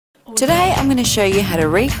Today I'm going to show you how to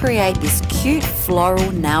recreate this cute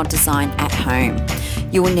floral nail design at home.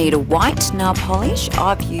 You will need a white nail polish.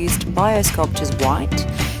 I've used Biosculpture's white,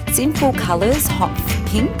 Sinful Colours hot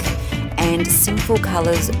pink and Sinful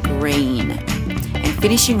Colours green, and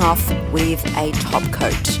finishing off with a top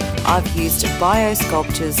coat. I've used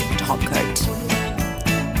Biosculpture's top coat.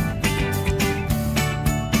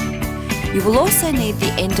 You will also need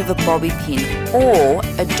the end of a bobby pin or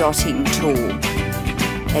a dotting tool.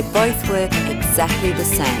 They both work exactly the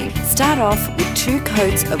same. Start off with 2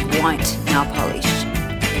 coats of white nail polish.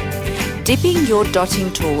 Dipping your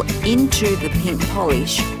dotting tool into the pink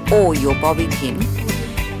polish or your bobby pin,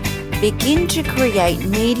 begin to create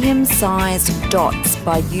medium-sized dots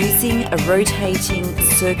by using a rotating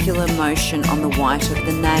circular motion on the white of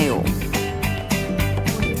the nail.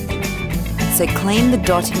 So clean the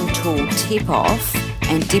dotting tool tip off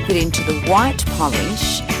and dip it into the white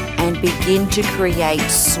polish and begin to create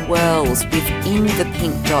swirls within the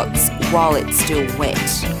pink dots while it's still wet.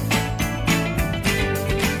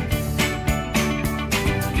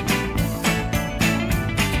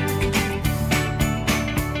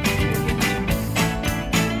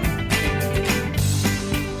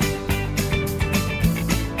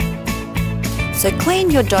 So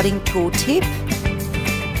clean your dotting tool tip,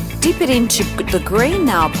 dip it into the green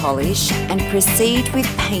nail polish and proceed with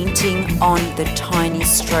painting on the tiny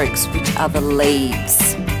strokes, which are the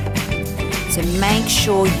leaves. So make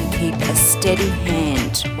sure you keep a steady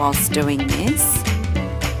hand whilst doing this.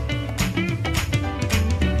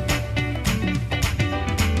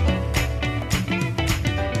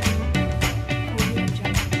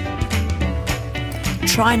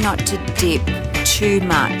 Try not to dip too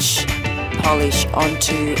much polish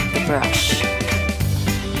onto the brush.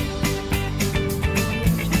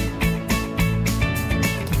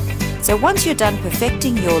 So once you're done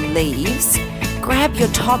perfecting your leaves, grab your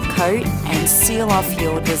top coat and seal off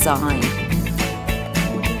your design.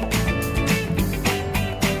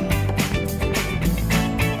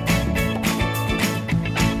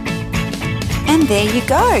 And there you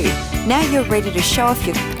go! Now you're ready to show off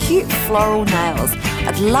your cute floral nails.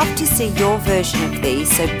 I'd love to see your version of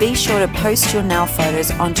these, so be sure to post your nail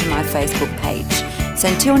photos onto my Facebook page. So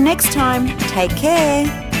until next time, take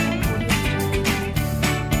care!